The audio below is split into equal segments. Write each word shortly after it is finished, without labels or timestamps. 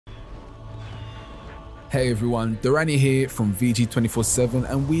Hey everyone, Durrani here from VG247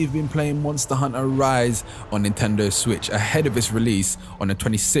 and we've been playing Monster Hunter Rise on Nintendo Switch ahead of its release on the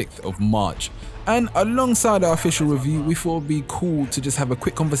 26th of March. And alongside our official review, we thought it'd be cool to just have a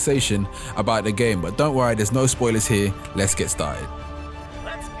quick conversation about the game. But don't worry, there's no spoilers here. Let's get started.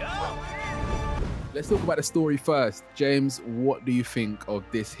 Let's go! Let's talk about the story first. James, what do you think of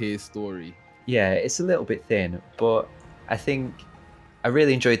this here story? Yeah, it's a little bit thin, but I think I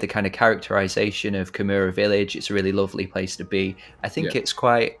really enjoyed the kind of characterization of Kamura Village. It's a really lovely place to be. I think it's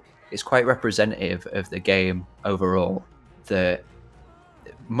quite representative of the game overall. The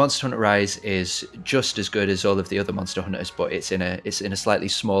Monster Hunter Rise is just as good as all of the other Monster Hunters, but it's in a slightly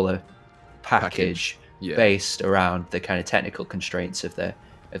smaller package. Based around the kind of technical constraints of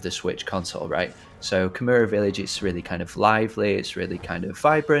the Switch console, right? So Kamura Village, it's really kind of lively, it's really kind of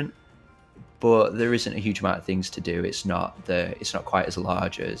vibrant, but there isn't a huge amount of things to do. It's not quite as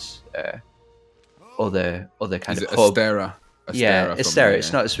large as other kind of hub. Astera? Yeah, Astera.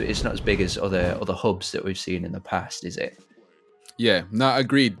 It's not as big as other hubs that we've seen in the past, is it? Yeah, no,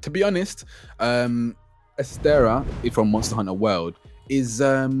 agreed. To be honest, Astera from Monster Hunter World is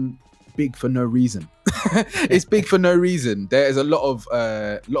big for no reason. It's big for no reason. There's a lot of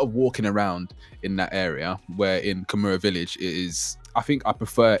walking around in that area, where in Kamura Village it is. I think I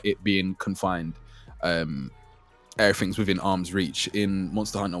prefer it being confined. Everything's within arm's reach. In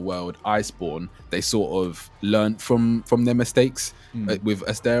Monster Hunter World, Iceborne, they sort of learned from their mistakes with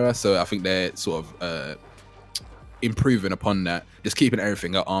Astera, so I think they're sort of improving upon that, just keeping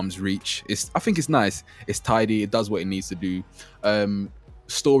everything at arm's reach. I think it's nice. It's tidy. It does what it needs to do.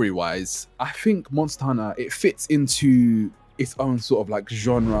 Story-wise, I think Monster Hunter, it fits into its own sort of like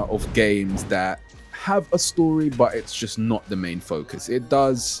genre of games that have a story, but it's just not the main focus. It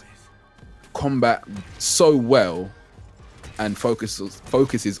does combat so well and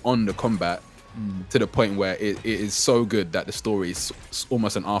focuses on the combat to the point where it is so good that the story is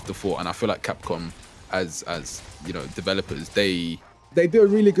almost an afterthought. And I feel like Capcom, as you know, developers, they do a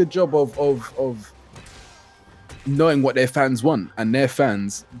really good job of knowing what their fans want, and their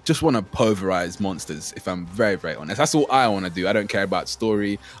fans just want to pulverize monsters, if I'm very, very honest. That's all I want to do. I don't care about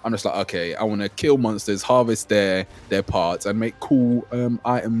story. I'm just like, okay, I want to kill monsters, harvest their parts, and make cool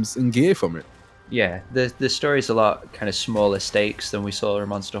items and gear from it. Yeah, the story's a lot kind of smaller stakes than we saw in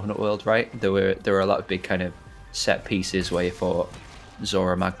Monster Hunter World, right? There were a lot of big kind of set pieces where you fought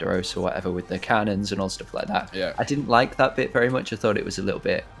Zora Magdaros or whatever with the cannons and all stuff like that. Yeah, I didn't like that bit very much. I thought it was a little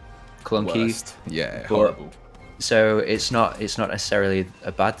bit clunky. Worst. Yeah, horrible. So it's not necessarily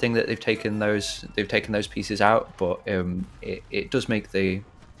a bad thing that they've taken those pieces out, but it does make the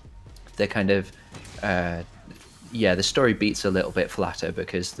kind of the story beats a little bit flatter,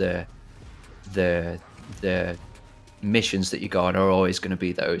 because the missions that you go on are always going to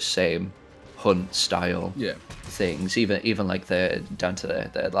be those same hunt style things. Even like down to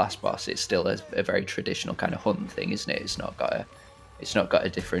the last boss, it's still a very traditional kind of hunt thing, isn't it? It's not got a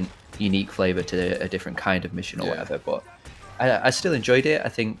different unique flavor to a different kind of mission or whatever, but I still enjoyed it. I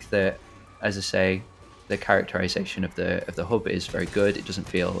think that, as I say, the characterization of the hub is very good. It doesn't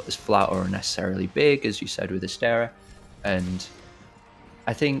feel as flat or unnecessarily big, as you said with Astera, and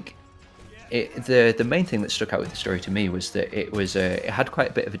I think the main thing that stuck out with the story to me was that it had quite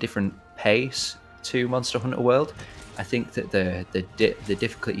a bit of a different pace to Monster Hunter World. I think that the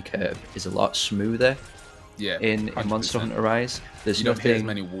difficulty curve is a lot smoother. Yeah, in Monster Hunter Rise, you don't hit as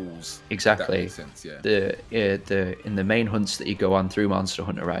many walls. Exactly. That makes sense, yeah. In the main hunts that you go on through Monster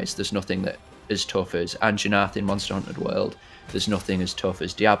Hunter Rise, there's nothing that as tough as Anjanath in Monster Hunter World. There's nothing as tough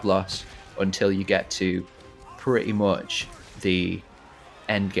as Diablos until you get to pretty much the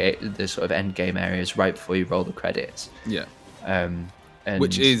end game, the sort of end game areas right before you roll the credits. Yeah. And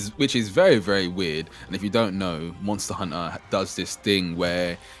which is very, very weird. And if you don't know, Monster Hunter does this thing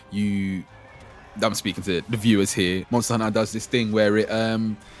where I'm speaking to the viewers here. Monster Hunter does this thing where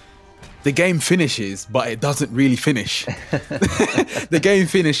the game finishes, but it doesn't really finish. The game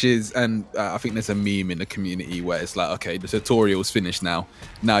finishes, and I think there's a meme in the community where it's like, okay, the tutorial's finished now.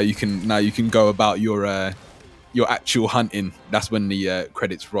 Now you can go about your actual hunting. That's when the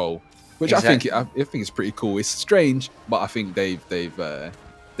credits roll, which exactly. I think is pretty cool. It's strange, but I think they've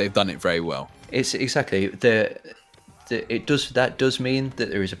done it very well. It's exactly that does mean that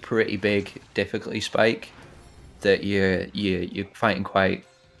there is a pretty big difficulty spike, that you're fighting quite.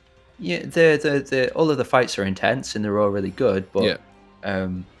 Yeah, all of the fights are intense and they're all really good, but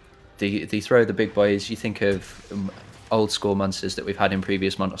they throw the big boys. You think of old school monsters that we've had in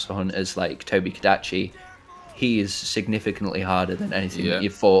previous Monster Hunters, like Toby Kadachi. He is significantly harder than anything that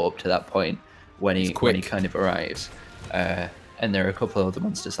you've fought up to that point when he kind of arrives. and there are a couple of other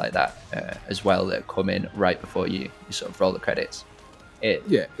monsters like that as well that come in right before you sort of roll the credits.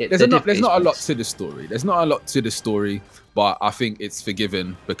 There's not a lot to the story. There's not a lot to the story, but I think it's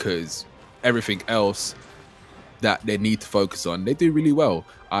forgiven because everything else that they need to focus on, they do really well,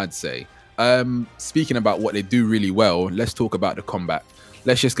 I'd say. Speaking about what they do really well, let's talk about the combat.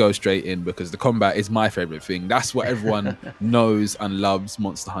 Let's just go straight in because the combat is my favorite thing. That's what everyone knows and loves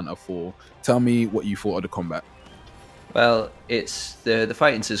Monster Hunter for. Tell me what you thought of the combat. Well, it's the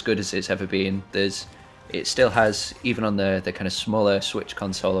fighting's as good as it's ever been. It still has, even on the kind of smaller Switch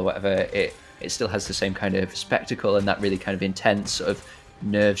console or whatever, it still has the same kind of spectacle and that really kind of intense sort of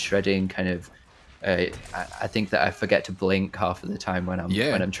nerve shredding kind of. I think that I forget to blink half of the time when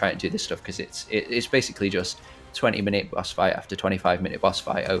I'm trying to do this stuff because it's basically just 20-minute boss fight after 25-minute boss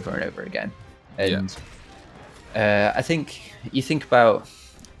fight over and over again. And I think you think about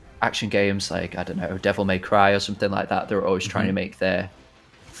action games like, I don't know, Devil May Cry or something like that. They're always trying to make their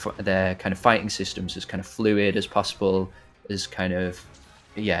kind of fighting systems as kind of fluid as possible, as kind of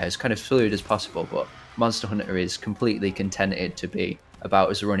fluid as possible. But Monster Hunter is completely contented to be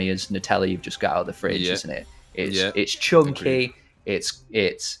about as runny as Nutella you've just got out of the fridge, isn't it? It's chunky. It's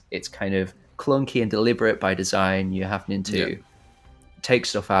kind of clunky and deliberate by design. You're having to take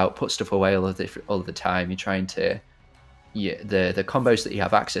stuff out, put stuff away all of the time. You're trying to the combos that you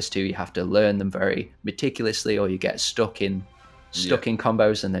have access to, you have to learn them very meticulously, or you get stuck in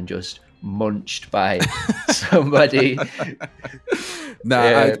combos and then just munched by somebody.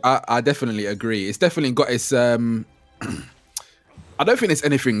 I definitely agree. It's definitely got its I don't think it's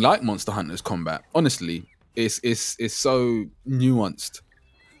anything like Monster Hunter's combat. Honestly, it's so nuanced.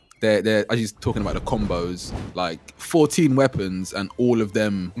 They're I was talking about the combos, like 14 weapons and all of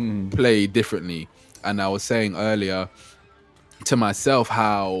them play differently. And I was saying earlier to myself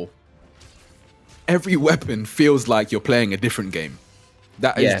how every weapon feels like you're playing a different game.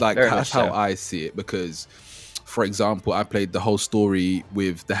 That's how I see it. Because, for example, I played the whole story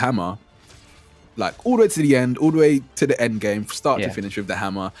with the hammer, like all the way to the end, all the way to the end game, start to finish with the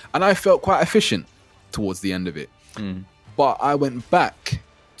hammer, and I felt quite efficient towards the end of it. But I went back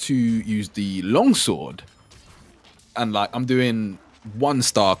to use the longsword, and like I'm doing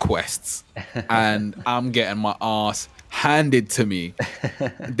 1-star quests, and I'm getting my ass handed to me.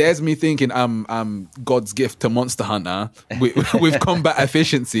 There's me thinking I'm God's gift to Monster Hunter with combat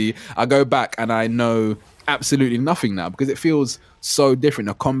efficiency. I go back and I know absolutely nothing now because it feels so different.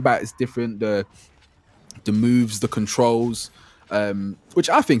 The combat is different, the moves, the controls, which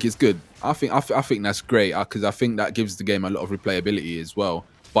I think is good. I think that's great because I think that gives the game a lot of replayability as well.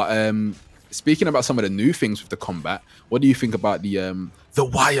 But speaking about some of the new things with the combat, what do you think about the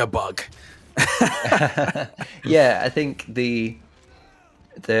wire bug? I think the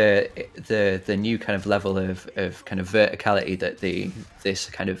new kind of level of kind of verticality that this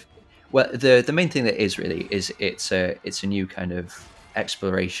kind of, well, the main thing that is really is it's a new kind of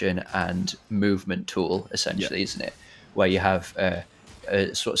exploration and movement tool essentially, isn't it? Where you have a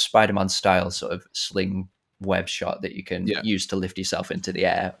sort of Spider-Man style sort of sling web shot that you can use to lift yourself into the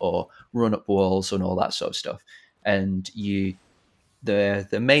air or run up walls and all that sort of stuff. And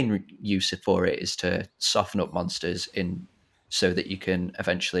the main use for it is to soften up monsters so that you can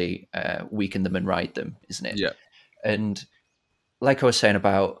eventually weaken them and ride them, isn't it? Yeah. And like I was saying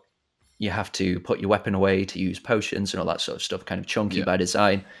about, you have to put your weapon away to use potions and all that sort of stuff, kind of chunky by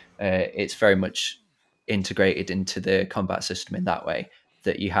design. It's very much integrated into the combat system in that way,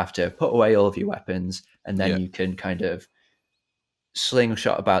 that you have to put away all of your weapons and then you can kind of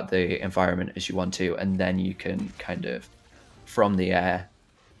slingshot about the environment as you want to, and then you can kind of from the air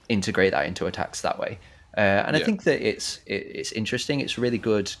integrate that into attacks that way. And I think that it's interesting. It's a really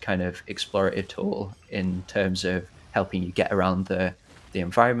good kind of explorative tool in terms of helping you get around the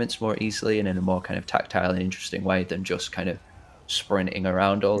environments more easily and in a more kind of tactile and interesting way than just kind of sprinting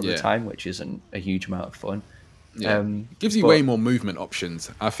around all the time, which isn't a huge amount of fun. Gives you way more movement options.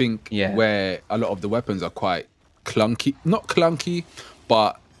 I think where a lot of the weapons are quite clunky, not clunky,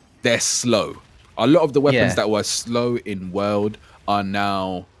 but they're slow. A lot of the weapons that were slow in World are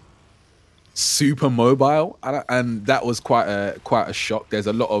now super mobile, and that was quite a shock. There's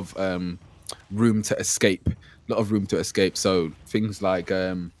a lot of room to escape. So things like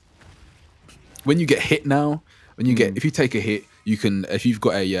when you get hit now, if you take a hit, you can, if you've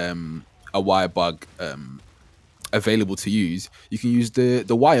got a wire bug available to use, you can use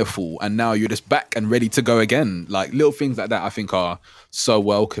the wire fall, and now you're just back and ready to go again. Like little things like that I think are so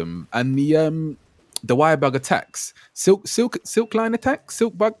welcome. And the wire bug attacks, silk line attack,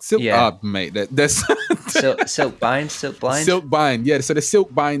 silk bug, silk. Yeah. Mate, there's silk bind, silk blind, silk bind. Yeah, so the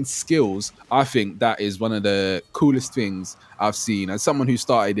silk bind skills, I think that is one of the coolest things I've seen. As someone who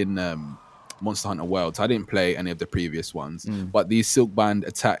started in Monster Hunter Worlds, I didn't play any of the previous ones, but these silk bind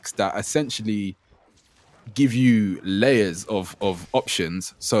attacks that essentially give you layers of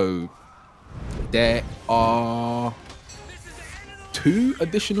options. So there are two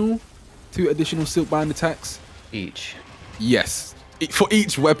additional silk bind attacks each. Yes, for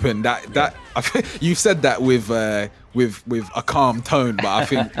each weapon. That you've said that with a calm tone, but I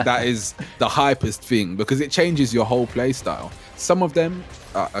think that is the hypest thing because it changes your whole play style. Some of them,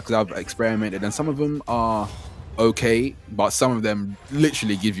 because I've experimented, and some of them are okay, but some of them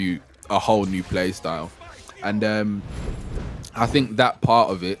literally give you a whole new play style. And I think that part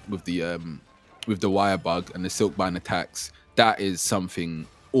of it with the wire bug and the silk bind attacks, that is something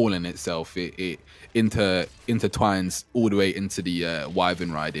all in itself. It intertwines all the way into the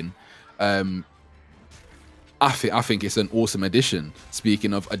wyvern riding. I think it's an awesome addition.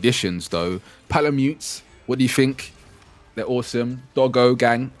 Speaking of additions, though, Palamutes, what do you think? They're awesome. Doggo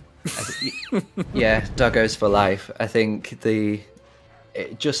gang. Yeah, doggos for life. I think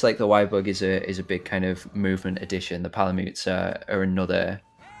just like the Y-Bug is a big kind of movement addition, the Palamutes are another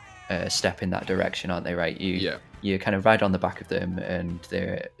step in that direction, aren't they? Right? You kind of ride on the back of them, and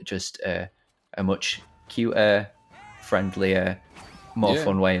they're just a much cuter, friendlier, more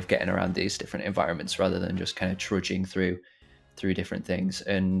fun way of getting around these different environments rather than just kind of trudging through different things.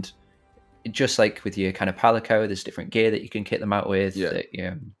 And just like with your kind of Palico, there's different gear that you can kit them out with,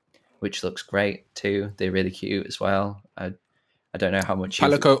 which looks great too. They're really cute as well. I don't know how much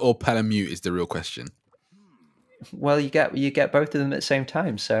Palico or Palamute is the real question. Well, you get both of them at the same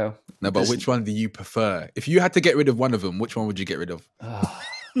time. So no, but which one do you prefer? If you had to get rid of one of them, which one would you get rid of?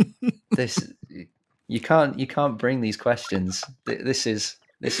 This you can't bring these questions. This is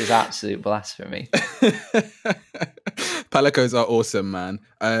absolute blasphemy. Palicos are awesome, man.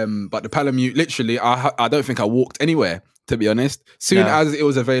 But the Palamute, literally, I don't think I walked anywhere, to be honest. Soon as it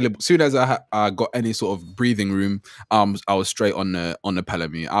was available, soon as I got any sort of breathing room, I was straight on the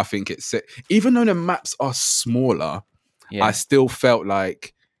Palamute. I think it's even though the maps are smaller, I still felt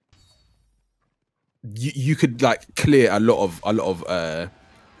like you could like clear a lot of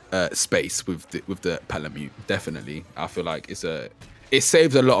space with the Palamute. Definitely, I feel like it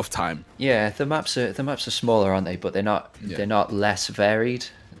saves a lot of time. Yeah, the maps are smaller, aren't they? But they're not less varied.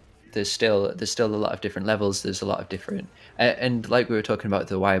 There's still a lot of different levels. There's a lot of different, and like we were talking about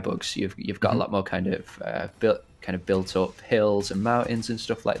the wire bugs, you've got a lot more kind of built up hills and mountains and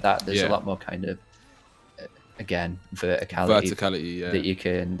stuff like that. There's a lot more kind of again verticality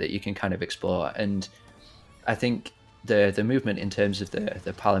that you can kind of explore. And I think the movement in terms of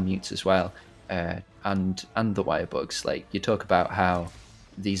the Palamutes as well, and the wire bugs, like you talk about how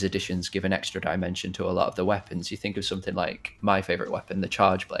these additions give an extra dimension to a lot of the weapons. You think of something like my favorite weapon, the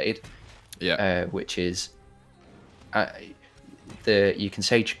Charge Blade, which is you can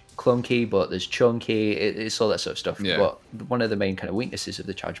say clunky, but there's chunky. It's all that sort of stuff. Yeah. But one of the main kind of weaknesses of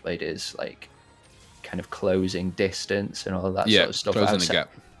the Charge Blade is like kind of closing distance and all of that sort of stuff. Closing the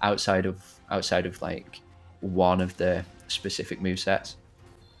gap. outside of like one of the specific movesets.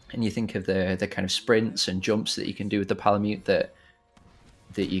 And you think of the kind of sprints and jumps that you can do with the Palamute that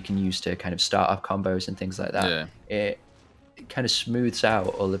you can use to kind of start up combos and things like that. Yeah. It kind of smooths out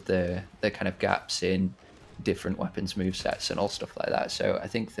all of the kind of gaps in different weapons movesets and all stuff like that. So I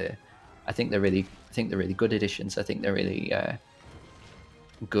think they're really good additions. I think they're really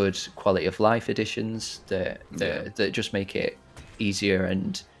good quality of life additions that just make it easier,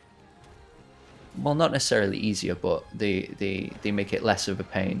 and well, not necessarily easier, but they make it less of a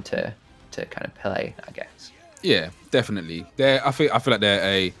pain to kind of play, I guess. Yeah, definitely. I feel like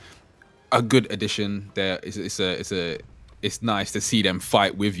they're a good addition. It's nice to see them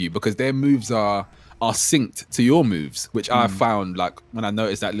fight with you because their moves are synced to your moves, which I found, like when I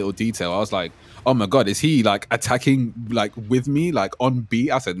noticed that little detail, I was like, oh my god, is he like attacking like with me, like on beat?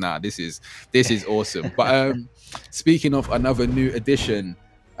 I said, nah, this is awesome. But speaking of another new addition,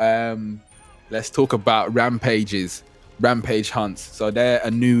 let's talk about rampage hunts. So they're a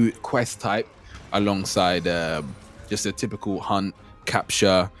new quest type alongside just a typical hunt,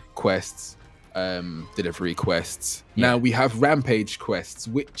 capture quests, delivery quests. Now we have rampage quests,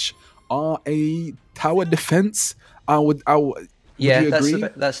 which are a tower defense. Would you agree?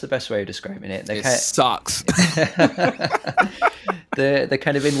 That's the best way of describing it. It sucks. The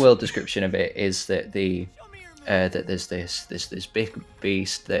kind of in-world description of it is that that there's this big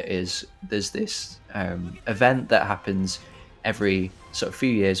beast there's this event that happens every sort of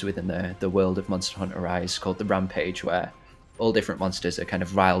few years within the world of Monster Hunter Rise called the Rampage, where all different monsters are kind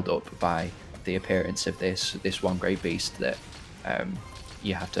of riled up by the appearance of this one great beast that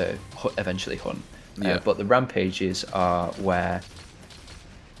you have to eventually hunt. But the Rampages are where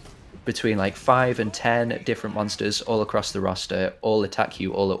between like 5 and 10 different monsters all across the roster all attack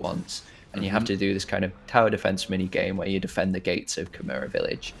you all at once, and you have to do this kind of tower defense mini game where you defend the gates of Chimera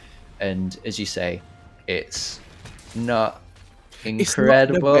Village. And as you say, it's not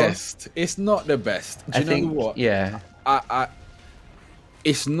incredible. It's not the best. Do you know what? Yeah.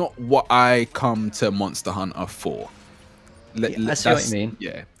 It's not what I come to Monster Hunter for. I see what you mean.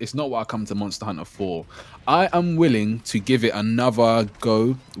 Yeah, it's not what I come to Monster Hunter for. I am willing to give it another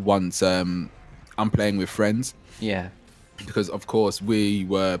go once I'm playing with friends. Yeah. Because of course we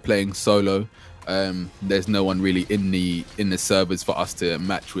were playing solo. There's no one really in the servers for us to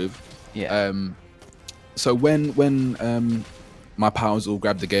match with. Yeah. So when my pals all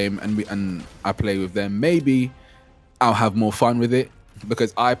grab the game and I play with them, maybe I'll have more fun with it,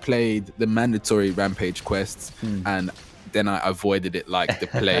 because I played the mandatory Rampage quests and then I avoided it like the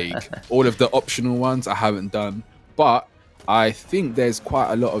plague. All of the optional ones I haven't done, but I think there's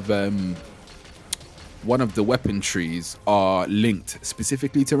quite a lot of one of the weapon trees are linked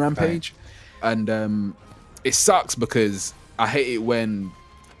specifically to Rampage, and it sucks because I hate it when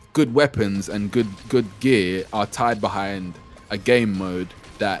good weapons and good gear are tied behind a game mode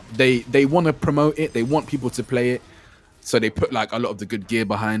that they want to promote it, they want people to play it, so they put like a lot of the good gear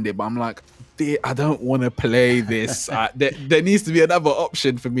behind it, but I'm like, I don't want to play this. There needs to be another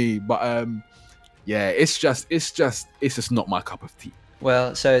option for me, but yeah, it's just not my cup of tea.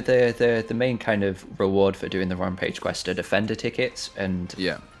 Well, so the main kind of reward for doing the Rampage quest are defender tickets, and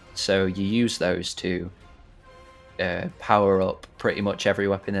so you use those to power up pretty much every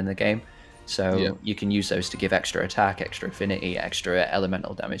weapon in the game. So you can use those to give extra attack, extra affinity, extra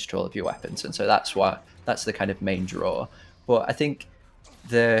elemental damage to all of your weapons, and so that's the kind of main draw. But I think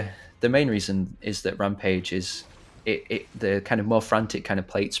the main reason is that Rampage is the kind of more frantic kind of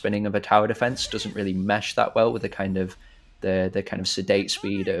plate spinning of a tower defense doesn't really mesh that well with the kind of sedate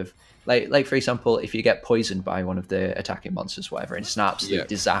speed of like for example, if you get poisoned by one of the attacking monsters, whatever, it's an absolute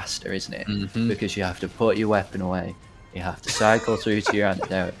disaster, isn't it? Because you have to put your weapon away, you have to cycle through to your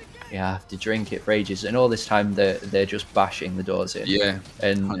antidote, you have to drink it for ages, and all this time they're just bashing the doors in.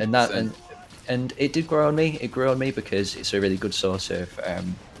 And it did grow on me. It grew on me because it's a really good source of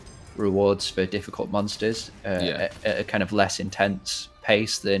rewards for difficult monsters at a kind of less intense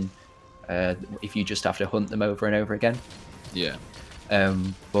pace than if you just have to hunt them over and over again.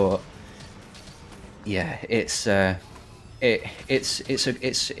 But yeah, it's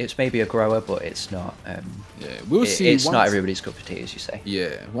maybe a grower, but it's not. We'll see. It's not everybody's cup of tea, as you say.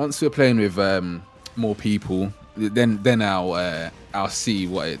 Yeah, once we're playing with more people, then I'll see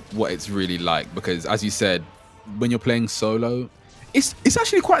what it's really like, because as you said, when you're playing solo, it's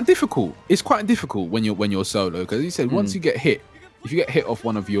actually quite difficult. It's quite difficult when you're solo, because you said once you get hit, if you get hit off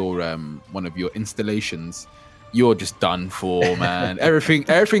one of your installations, you're just done for, man.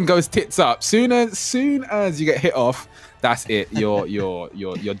 everything goes tits up. Soon as you get hit off, that's it.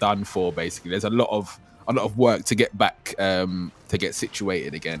 You're done for, basically. There's a lot of work to get back to get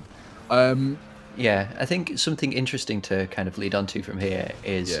situated again. Yeah, I think something interesting to kind of lead on to from here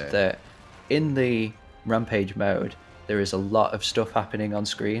is that in the Rampage mode, there is a lot of stuff happening on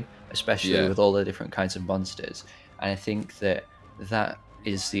screen, especially with all the different kinds of monsters. And I think that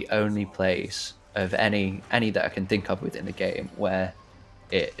is the only place of any that I can think of within the game where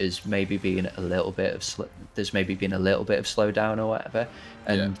it has maybe been a little bit of slowdown or whatever.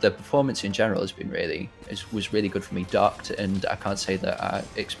 And the performance in general has been was really good for me docked, and I can't say that I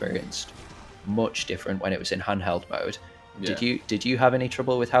experienced much different when it was in handheld mode. Did you have any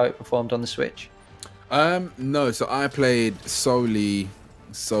trouble with how it performed on the Switch? No, so I played solely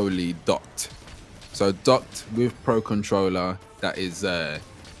docked. So docked with Pro Controller, that is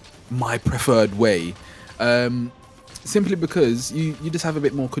my preferred way. Simply because you just have a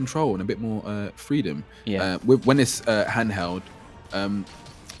bit more control and a bit more freedom. When it's handheld,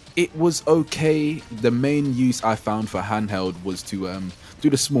 it was okay. The main use I found for handheld was to do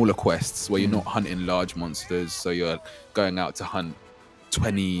the smaller quests where you're not hunting large monsters, so you're going out to hunt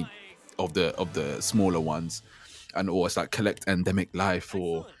 20 of the smaller ones, or it's like collect endemic life,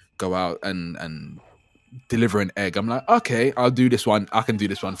 or go out and deliver an egg. I'm like, okay, I'll do this one. I can do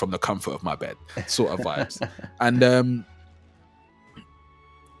this one from the comfort of my bed, sort of vibes. And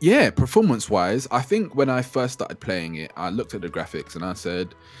yeah, performance wise, I think when I first started playing it, I looked at the graphics and I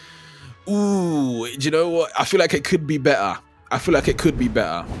said, ooh, do you know what? I feel like it could be better. I feel like it could be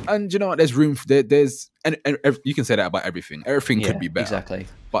better. And you know what? There's room for there's and you can say that about everything. Everything could be better. Exactly.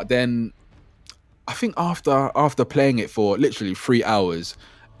 But then I think after playing it for literally 3 hours,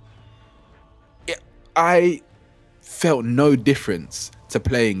 I felt no difference to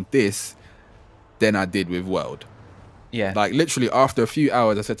playing this than I did with World. Yeah. Like literally after a few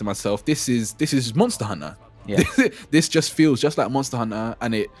hours, I said to myself, "This is Monster Hunter. Yeah. This just feels just like Monster Hunter."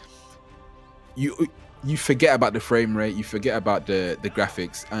 And you forget about the frame rate, you forget about the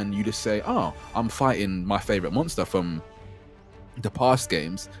graphics, and you just say, "Oh, I'm fighting my favorite monster from the past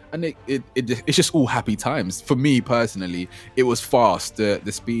games," and it's just all happy times. For me personally, it was fast.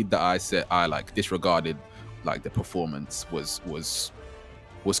 The speed that I like disregarded, like the performance was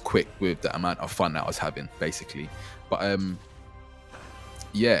quick with the amount of fun that I was having, basically. But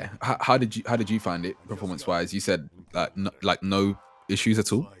yeah, how did you find it performance wise? You said no issues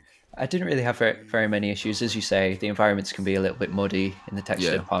at all. I didn't really have very many issues. As you say, the environments can be a little bit muddy in the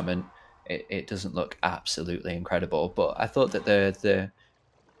texture department. It doesn't look absolutely incredible, but I thought that the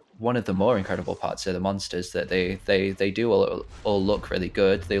one of the more incredible parts are the monsters, that they do all look really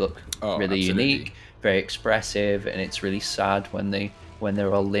good. They look really unique, very expressive, and it's really sad when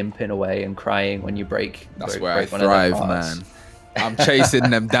they're all limping away and crying when you break. That's break, where break I thrive, man. I'm chasing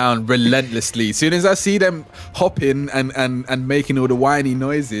them down relentlessly. As soon as I see them hopping and making all the whiny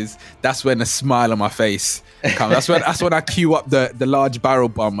noises, that's when a smile on my face comes. That's when I queue up the large barrel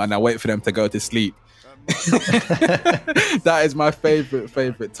bomb and I wait for them to go to sleep. That is my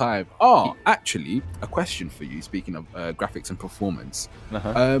favorite time. Oh, actually, a question for you. Speaking of graphics and performance,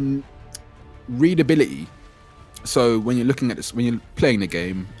 readability. So when you're looking at this, when you're playing the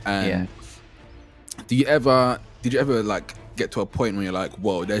game, and did you ever like get to a point where you're like,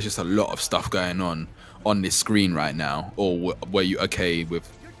 whoa, there's just a lot of stuff going on this screen right now, or were you okay with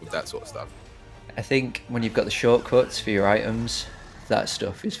that sort of stuff? I think when you've got the shortcuts for your items, that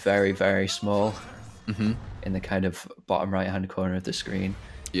stuff is very, very small in the kind of bottom right hand corner of the screen.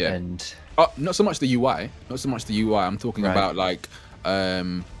 Yeah. And not so much the UI. I'm talking about like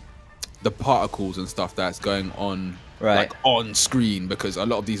the particles and stuff that's going on like on screen, because a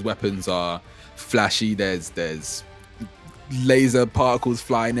lot of these weapons are flashy. There's laser particles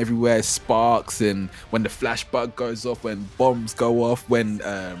flying everywhere, sparks, and when the flash bug goes off, when bombs go off, when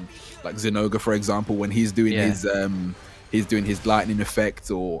like Zenoga, for example, when he's doing his lightning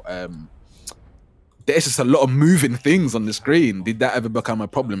effect, or there's just a lot of moving things on the screen. Did that ever become a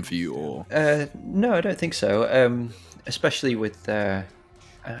problem for you, or no, I don't think so. Especially with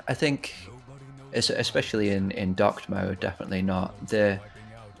I think especially in docked mode, definitely not. The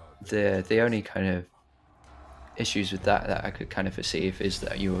only kind of issues with that I could kind of perceive is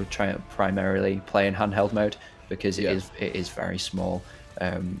that you were trying to primarily play in handheld mode, because it is very small.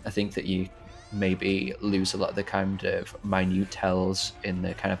 I think that you maybe lose a lot of the kind of minute tells in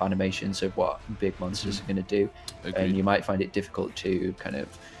the kind of animations of what big monsters are going to do. Agreed. And you might find it difficult to kind of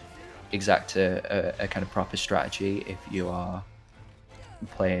exact a kind of proper strategy if you are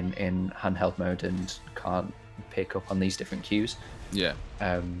playing in handheld mode and can't pick up on these different cues.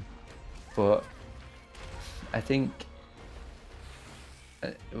 But I think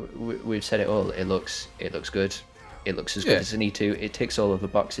we've said it all. It looks good. It looks as good as it need to. It ticks all of the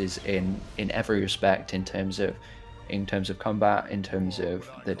boxes in every respect, in terms of combat, in terms of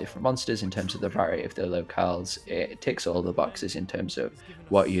the different monsters, in terms of the variety of the locales. It ticks all the boxes in terms of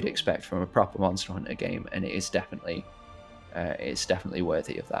what you'd expect from a proper Monster Hunter game, and it is definitely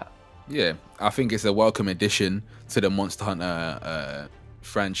worthy of that. Yeah, I think it's a welcome addition to the Monster Hunter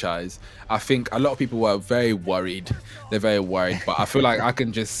franchise. I think a lot of people were very worried. They're very worried, but I feel like I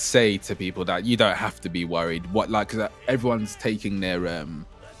can just say to people that you don't have to be worried. Cause everyone's taking their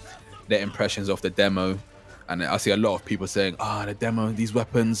impressions off the demo, and I see a lot of people saying, the demo, these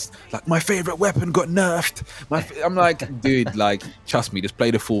weapons, like my favorite weapon got nerfed. I'm like, dude, like, trust me, just play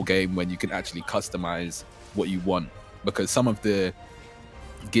the full game when you can actually customize what you want, because some of the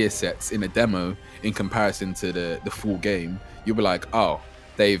gear sets in a demo in comparison to the full game, you'll be like, oh,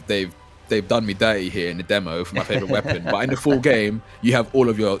 they've done me dirty here in the demo for my favorite weapon, but in the full game you have all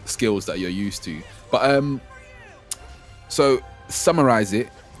of your skills that you're used to. But so summarize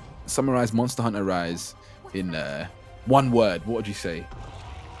Monster Hunter Rise in one word. What would you say?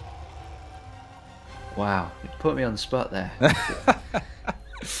 Wow, you put me on the spot there.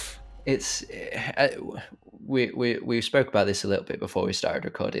 It's we spoke about this a little bit before we started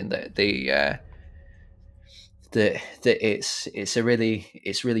recording, that it's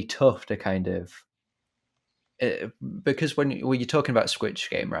really tough to kind of because when you're talking about Switch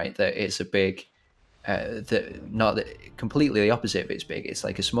game, right, that it's a big not completely the opposite of it's big. It's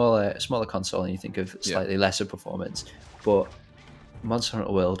like a smaller console, and you think of slightly lesser performance. But Monster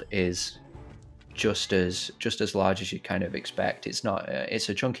Hunter World is just as large as you kind of expect. It's not. It's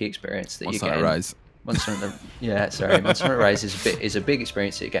a chunky experience that Monster you get. Hunter Rise. Monster Hunter, Monster Hunter Rise is a big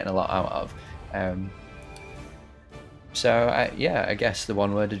experience that you're getting a lot out of. So I guess the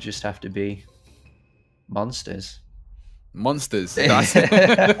one word would just have to be monsters. Monsters.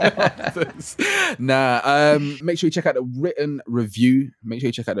 Nah. Make sure you check out the written review. Make sure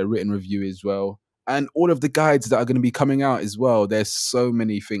you check out the written review as well, and all of the guides that are going to be coming out as well. There's so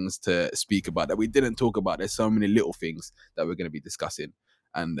many things to speak about that we didn't talk about. There's so many little things that we're going to be discussing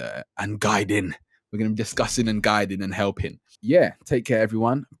and guiding. We're going to be discussing and guiding and helping. Yeah. Take care,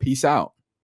 everyone. Peace out.